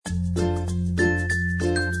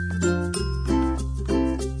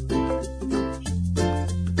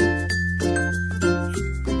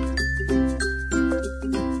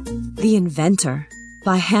The Inventor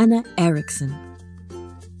by Hannah Erickson.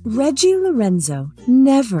 Reggie Lorenzo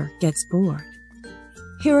never gets bored.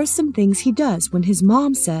 Here are some things he does when his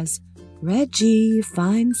mom says, "Reggie,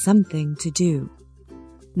 find something to do."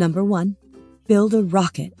 Number 1, build a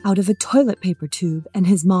rocket out of a toilet paper tube and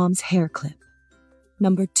his mom's hair clip.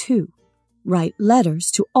 Number 2, write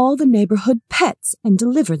letters to all the neighborhood pets and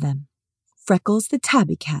deliver them. Freckles the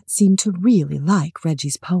tabby cat seemed to really like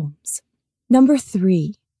Reggie's poems. Number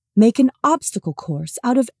 3, make an obstacle course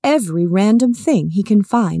out of every random thing he can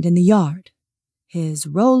find in the yard. His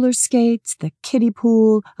roller skates, the kiddie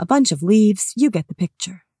pool, a bunch of leaves, you get the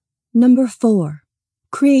picture. Number 4,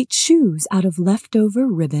 create shoes out of leftover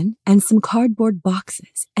ribbon and some cardboard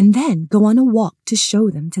boxes, and then go on a walk to show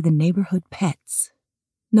them to the neighborhood pets.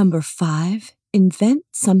 Number 5, invent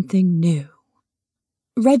something new.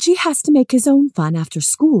 Reggie has to make his own fun after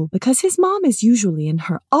school because his mom is usually in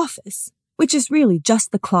her office, which is really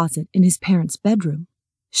just the closet in his parents' bedroom.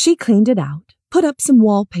 She cleaned it out, put up some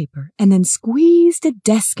wallpaper, and then squeezed a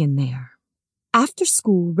desk in there. After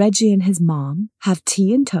school, Reggie and his mom have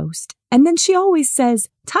tea and toast, and then she always says,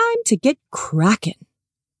 "Time to get crackin'."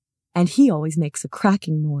 And he always makes a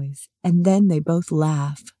cracking noise, and then they both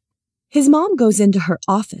laugh. His mom goes into her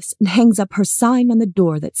office and hangs up her sign on the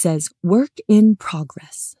door that says, "Work in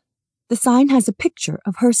progress." The sign has a picture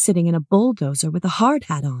of her sitting in a bulldozer with a hard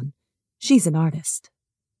hat on. She's an artist.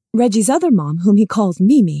 Reggie's other mom, whom he calls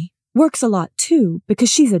Mimi, works a lot too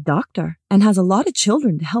because she's a doctor and has a lot of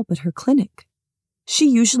children to help at her clinic. She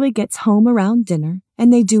usually gets home around dinner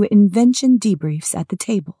and they do invention debriefs at the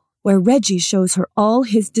table, where Reggie shows her all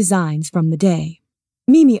his designs from the day.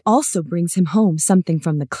 Mimi also brings him home something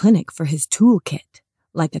from the clinic for his toolkit,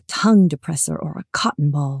 like a tongue depressor or a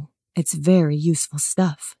cotton ball. It's very useful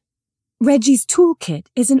stuff. Reggie's toolkit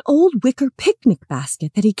is an old wicker picnic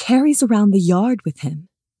basket that he carries around the yard with him.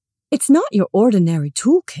 It's not your ordinary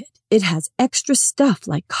toolkit. It has extra stuff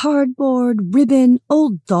like cardboard, ribbon,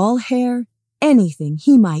 old doll hair, anything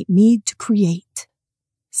he might need to create.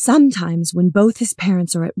 Sometimes when both his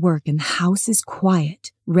parents are at work and the house is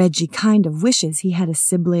quiet, Reggie kind of wishes he had a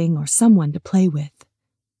sibling or someone to play with.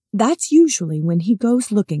 That's usually when he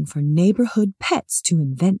goes looking for neighborhood pets to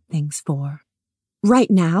invent things for.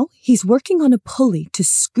 Right now, he's working on a pulley to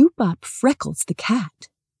scoop up Freckles the cat.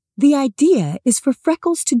 The idea is for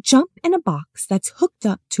Freckles to jump in a box that's hooked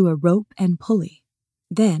up to a rope and pulley.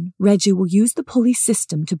 Then, Reggie will use the pulley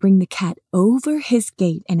system to bring the cat over his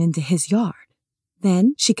gate and into his yard.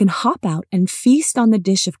 Then, she can hop out and feast on the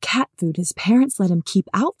dish of cat food his parents let him keep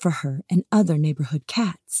out for her and other neighborhood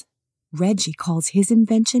cats. Reggie calls his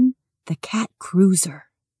invention the Cat Cruiser.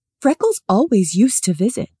 Freckles always used to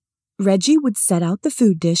visit. Reggie would set out the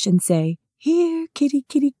food dish and say, "Here, kitty,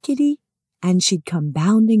 kitty, kitty," and she'd come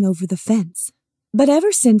bounding over the fence. But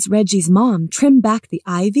ever since Reggie's mom trimmed back the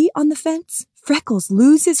ivy on the fence, Freckles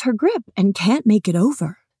loses her grip and can't make it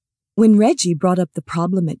over. When Reggie brought up the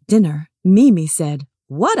problem at dinner, Mimi said,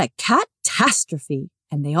 "What a catastrophe!"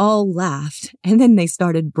 And they all laughed, and then they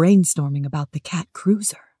started brainstorming about the Cat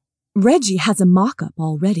Cruiser. Reggie has a mock-up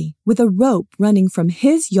already, with a rope running from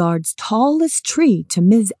his yard's tallest tree to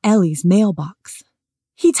Ms. Ellie's mailbox.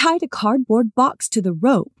 He tied a cardboard box to the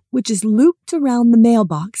rope, which is looped around the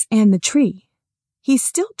mailbox and the tree. He's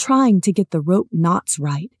still trying to get the rope knots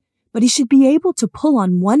right, but he should be able to pull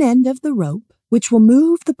on one end of the rope, which will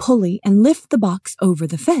move the pulley and lift the box over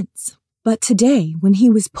the fence. But today, when he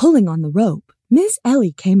was pulling on the rope, Ms.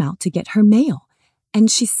 Ellie came out to get her mail, and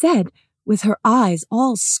she said, with her eyes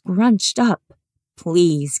all scrunched up,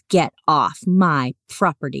 "Please get off my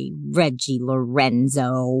property, Reggie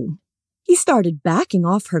Lorenzo." He started backing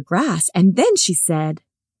off her grass, and then she said,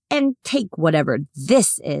 "And take whatever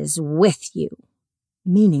this is with you,"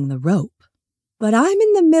 meaning the rope. "But I'm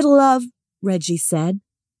in the middle of," Reggie said,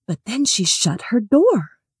 but then she shut her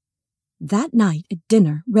door. That night at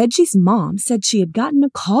dinner, Reggie's mom said she had gotten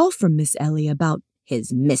a call from Miss Ellie about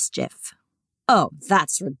his mischief. "Oh,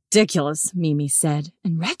 that's ridiculous," Mimi said,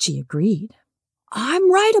 and Reggie agreed. "I'm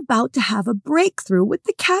right about to have a breakthrough with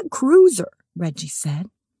the Cat Cruiser," Reggie said.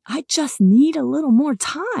 "I just need a little more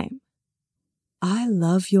time." "I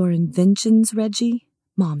love your inventions, Reggie,"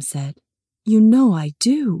 Mom said. "You know I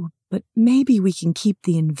do, but maybe we can keep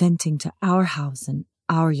the inventing to our house and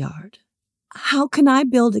our yard." "How can I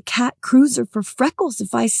build a Cat Cruiser for Freckles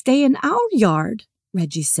if I stay in our yard?"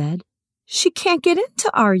 Reggie said. "She can't get into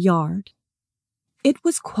our yard." It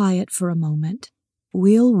was quiet for a moment.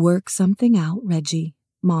 "We'll work something out, Reggie,"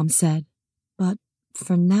 Mom said. "But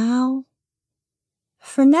for now..."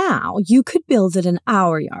 "For now, you could build it in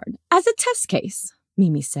our yard as a test case,"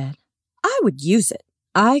 Mimi said. "I would use it.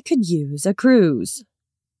 I could use a cruise."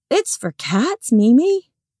 It's for cats,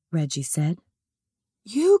 Mimi, Reggie said.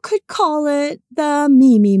 You could call it the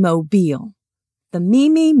Mimi Mobile, the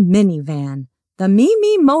Mimi minivan, the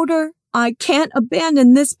Mimi motor. I can't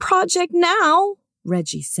abandon this project now,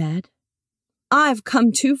 Reggie said. I've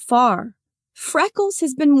come too far. Freckles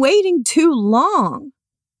has been waiting too long.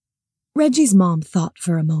 Reggie's mom thought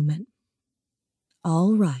for a moment.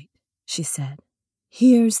 All right, she said.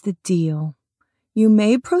 Here's the deal. You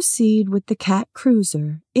may proceed with the cat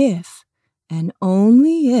cruiser if, and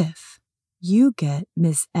only if, you get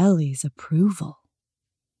Miss Ellie's approval.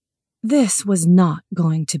 This was not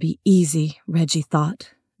going to be easy, Reggie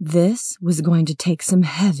thought. This was going to take some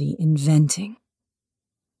heavy inventing.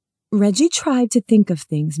 Reggie tried to think of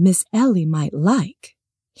things Miss Ellie might like.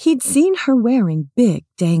 He'd seen her wearing big,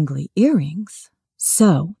 dangly earrings.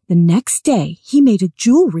 So, the next day, he made a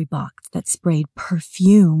jewelry box that sprayed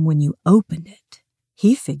perfume when you opened it.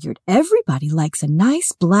 He figured everybody likes a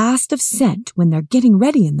nice blast of scent when they're getting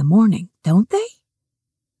ready in the morning, don't they?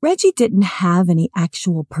 Reggie didn't have any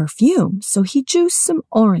actual perfume, so he juiced some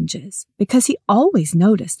oranges because he always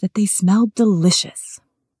noticed that they smelled delicious.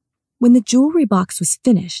 When the jewelry box was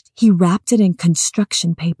finished, he wrapped it in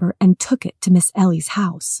construction paper and took it to Miss Ellie's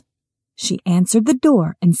house. She answered the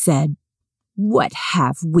door and said, "What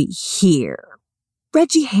have we here?"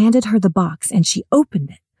 Reggie handed her the box and she opened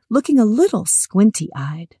it, looking a little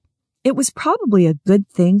squinty-eyed. It was probably a good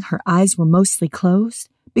thing her eyes were mostly closed,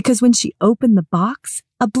 because when she opened the box,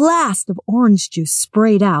 a blast of orange juice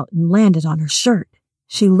sprayed out and landed on her shirt.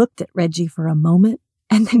 She looked at Reggie for a moment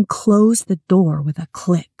and then closed the door with a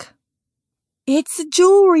click. "It's a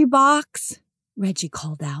jewelry box," Reggie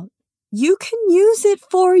called out. "You can use it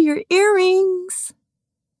for your earrings."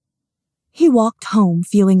 He walked home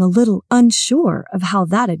feeling a little unsure of how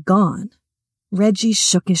that had gone. Reggie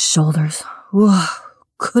shook his shoulders. "Whoa,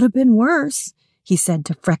 could have been worse," he said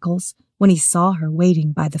to Freckles when he saw her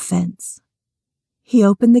waiting by the fence. He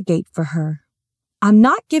opened the gate for her. "I'm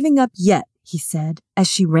not giving up yet," he said as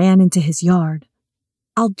she ran into his yard.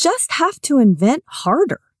 "I'll just have to invent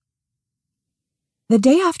harder." The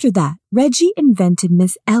day after that, Reggie invented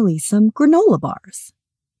Miss Ellie some granola bars.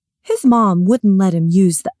 His mom wouldn't let him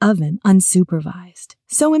use the oven unsupervised,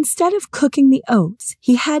 so instead of cooking the oats,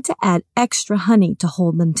 he had to add extra honey to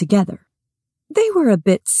hold them together. They were a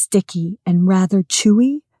bit sticky and rather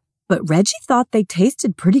chewy, but Reggie thought they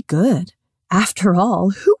tasted pretty good. After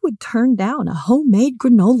all, who would turn down a homemade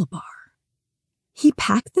granola bar? He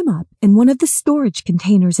packed them up in one of the storage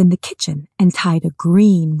containers in the kitchen and tied a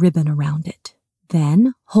green ribbon around it.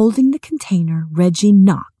 Then, holding the container, Reggie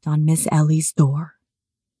knocked on Miss Ellie's door.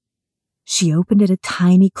 She opened it a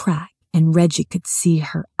tiny crack, and Reggie could see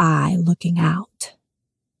her eye looking out.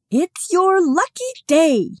 "It's your lucky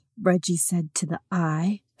day," Reggie said to the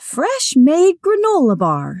eye. "Fresh-made granola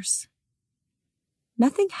bars."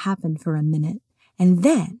 Nothing happened for a minute, and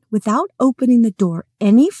then, without opening the door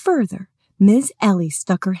any further, Miss Ellie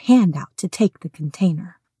stuck her hand out to take the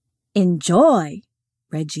container. "Enjoy,"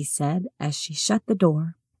 Reggie said as she shut the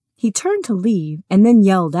door. He turned to leave and then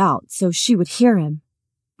yelled out so she would hear him.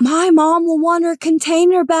 "My mom will want her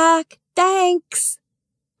container back. Thanks."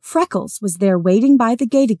 Freckles was there waiting by the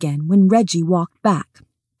gate again when Reggie walked back.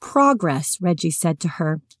 "Progress," Reggie said to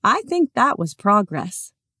her. "I think that was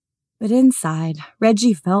progress." But inside,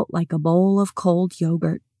 Reggie felt like a bowl of cold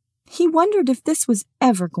yogurt. He wondered if this was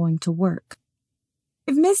ever going to work.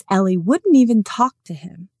 If Miss Ellie wouldn't even talk to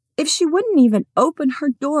him, if she wouldn't even open her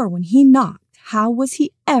door when he knocked, how was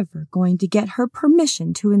he ever going to get her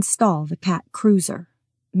permission to install the cat cruiser?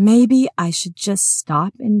 "Maybe I should just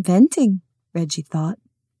stop inventing," Reggie thought.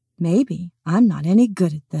 "Maybe I'm not any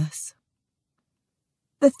good at this."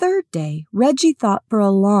 The third day, Reggie thought for a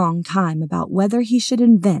long time about whether he should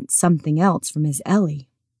invent something else for Miss Ellie.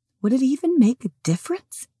 Would it even make a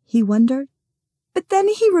difference? He wondered. But then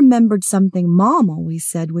he remembered something Mom always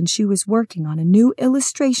said when she was working on a new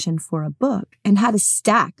illustration for a book and had a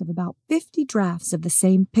stack of about 50 drafts of the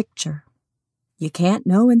same picture. "You can't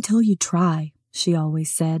know until you try," she always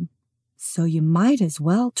said. So you might as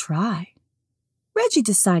well try. Reggie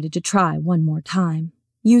decided to try one more time.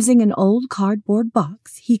 Using an old cardboard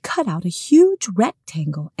box, he cut out a huge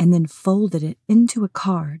rectangle and then folded it into a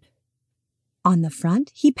card. On the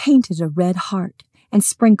front, he painted a red heart and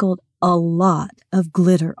sprinkled a lot of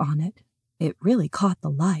glitter on it. It really caught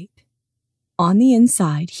the light. On the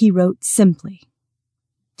inside, he wrote simply,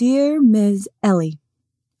 "Dear Ms. Ellie,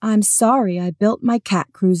 I'm sorry I built my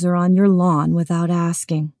cat cruiser on your lawn without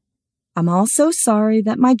asking. I'm also sorry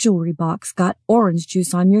that my jewelry box got orange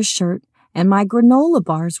juice on your shirt and my granola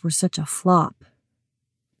bars were such a flop.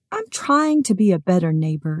 I'm trying to be a better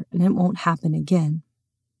neighbor and it won't happen again.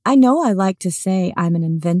 I know I like to say I'm an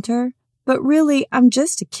inventor, but really I'm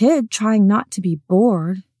just a kid trying not to be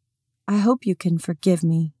bored. I hope you can forgive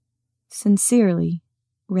me. Sincerely,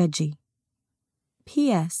 Reggie.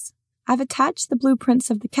 P.S. I've attached the blueprints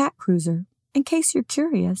of the cat cruiser, in case you're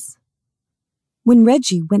curious. When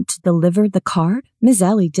Reggie went to deliver the card, Miss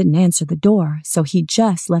Ellie didn't answer the door, so he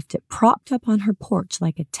just left it propped up on her porch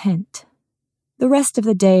like a tent. The rest of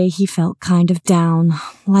the day he felt kind of down,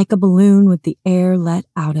 like a balloon with the air let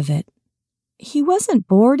out of it. He wasn't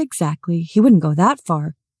bored exactly, he wouldn't go that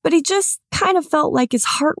far, but he just kind of felt like his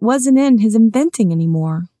heart wasn't in his inventing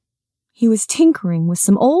anymore. He was tinkering with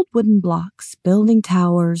some old wooden blocks, building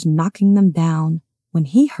towers, knocking them down, when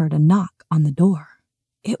he heard a knock on the door.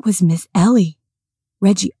 It was Miss Ellie.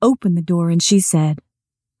 Reggie opened the door and she said,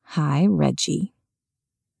 "Hi, Reggie."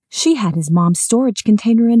 She had his mom's storage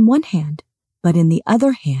container in one hand, but in the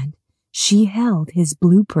other hand, she held his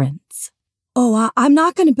blueprints. "Oh, I'm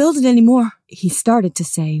not going to build it anymore," he started to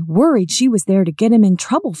say, worried she was there to get him in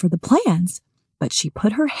trouble for the plans, but she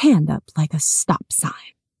put her hand up like a stop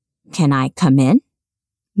sign. "Can I come in?"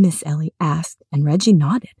 Miss Ellie asked, and Reggie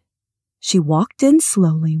nodded. She walked in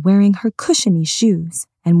slowly, wearing her cushiony shoes,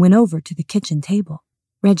 and went over to the kitchen table.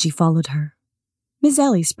 Reggie followed her. Miss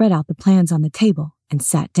Ellie spread out the plans on the table and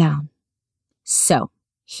sat down. "So,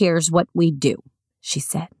 here's what we do," she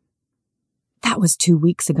said. That was 2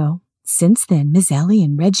 weeks ago. Since then, Miss Ellie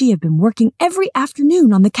and Reggie have been working every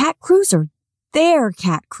afternoon on the cat cruiser, their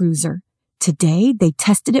cat cruiser. Today, they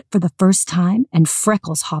tested it for the first time, and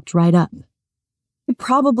Freckles hopped right up. It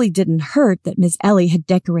probably didn't hurt that Miss Ellie had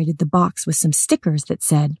decorated the box with some stickers that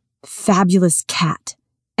said, "Fabulous Cat,"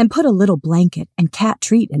 and put a little blanket and cat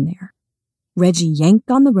treat in there. Reggie yanked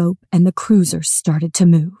on the rope, and the cruiser started to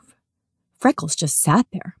move. Freckles just sat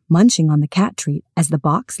there, munching on the cat treat as the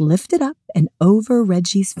box lifted up and over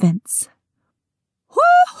Reggie's fence.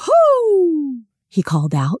 "Woo-hoo!" he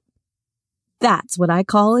called out. "That's what I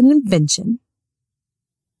call an invention."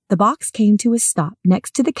 The box came to a stop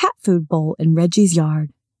next to the cat food bowl in Reggie's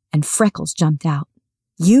yard, and Freckles jumped out.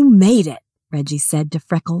 "You made it," Reggie said to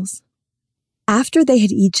Freckles. After they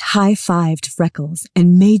had each high-fived Freckles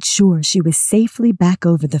and made sure she was safely back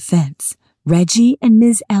over the fence, Reggie and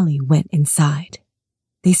Miss Ellie went inside.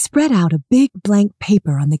 They spread out a big blank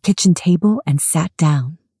paper on the kitchen table and sat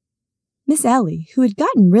down. Miss Ellie, who had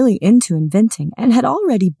gotten really into inventing and had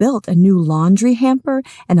already built a new laundry hamper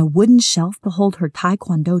and a wooden shelf to hold her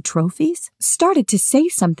Taekwondo trophies, started to say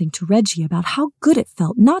something to Reggie about how good it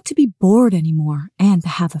felt not to be bored anymore and to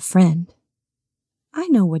have a friend. "I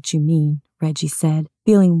know what you mean," Reggie said,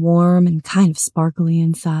 feeling warm and kind of sparkly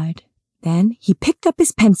inside. Then he picked up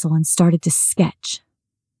his pencil and started to sketch.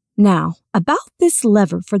 "Now, about this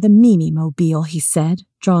lever for the Mimi Mobile," he said,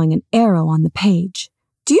 drawing an arrow on the page.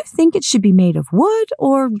 "Do you think it should be made of wood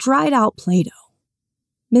or dried out Play-Doh?"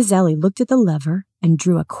 Miss Ellie looked at the lever and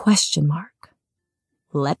drew a question mark.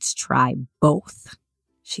 "Let's try both,"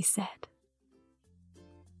 she said.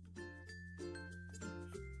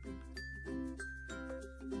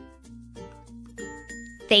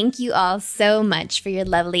 Thank you all so much for your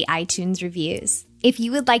lovely iTunes reviews. If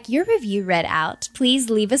you would like your review read out, please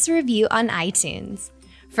leave us a review on iTunes.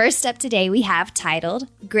 First up today, we have titled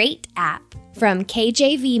Great App from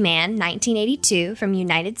KJV Man 1982 from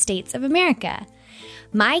United States of America.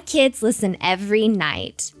 "My kids listen every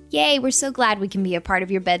night. Yay, we're so glad we can be a part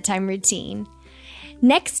of your bedtime routine."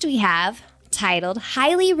 Next, we have titled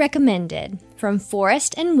Highly Recommended from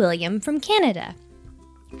Forrest and William from Canada.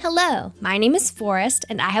 "Hello, my name is Forrest,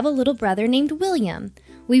 and I have a little brother named William.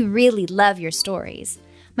 We really love your stories.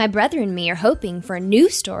 My brother and me are hoping for a new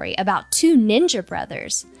story about two ninja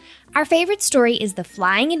brothers. Our favorite story is The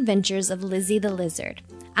Flying Adventures of Lizzie the Lizard.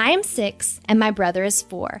 I am 6, and my brother is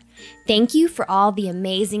 4. Thank you for all the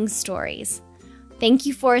amazing stories." Thank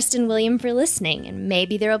you, Forrest and William, for listening, and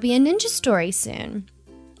maybe there will be a ninja story soon.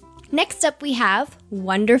 Next up, we have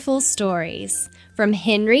Wonderful Stories from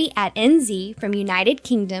Henry at NZ from United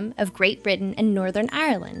Kingdom of Great Britain and Northern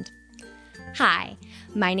Ireland. "Hi,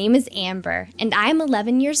 my name is Amber, and I am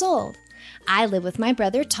 11 years old. I live with my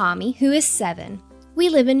brother Tommy, who is 7. We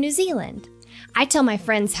live in New Zealand. I tell my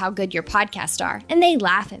friends how good your podcasts are, and they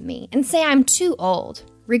laugh at me and say I'm too old.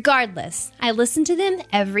 Regardless, I listen to them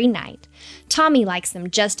every night. Tommy likes them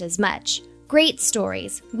just as much. Great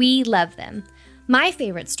stories. We love them. My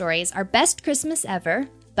favorite stories are Best Christmas Ever,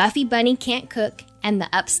 Buffy Bunny Can't Cook, and The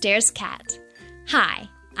Upstairs Cat. Hi,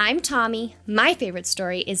 I'm Tommy. My favorite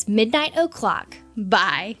story is Midnight O'Clock.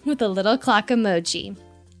 Bye, with a little clock emoji."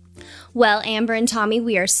 Well, Amber and Tommy,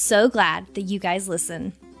 we are so glad that you guys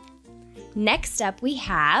listen. Next up, we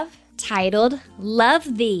have titled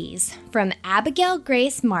Love These from Abigail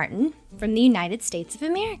Grace Martin from the United States of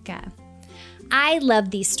America. I love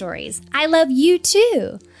these stories. I love you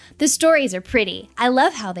too. The stories are pretty. I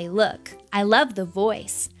love how they look. I love the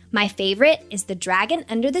voice. My favorite is The Dragon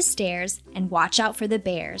Under the Stairs and Watch Out for the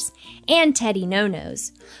Bears and Teddy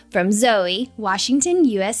No-Nos from Zoe, Washington,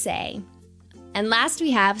 USA. And last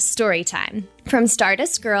we have Story Time from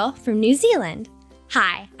Stardust Girl from New Zealand.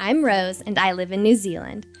 Hi, I'm Rose and I live in New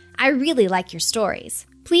Zealand. I really like your stories.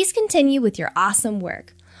 Please continue with your awesome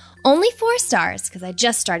work. Only 4 stars because I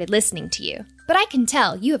just started listening to you, but I can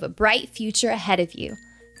tell you have a bright future ahead of you.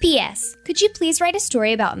 P.S. Could you please write a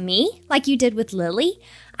story about me like you did with Lily?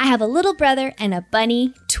 I have a little brother and a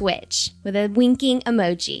bunny, Twitch, with a winking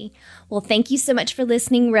emoji. Well, thank you so much for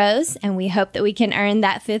listening, Rose, and we hope that we can earn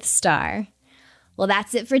that 5th star. Well,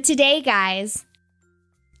 that's it for today, guys.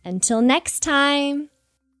 Until next time.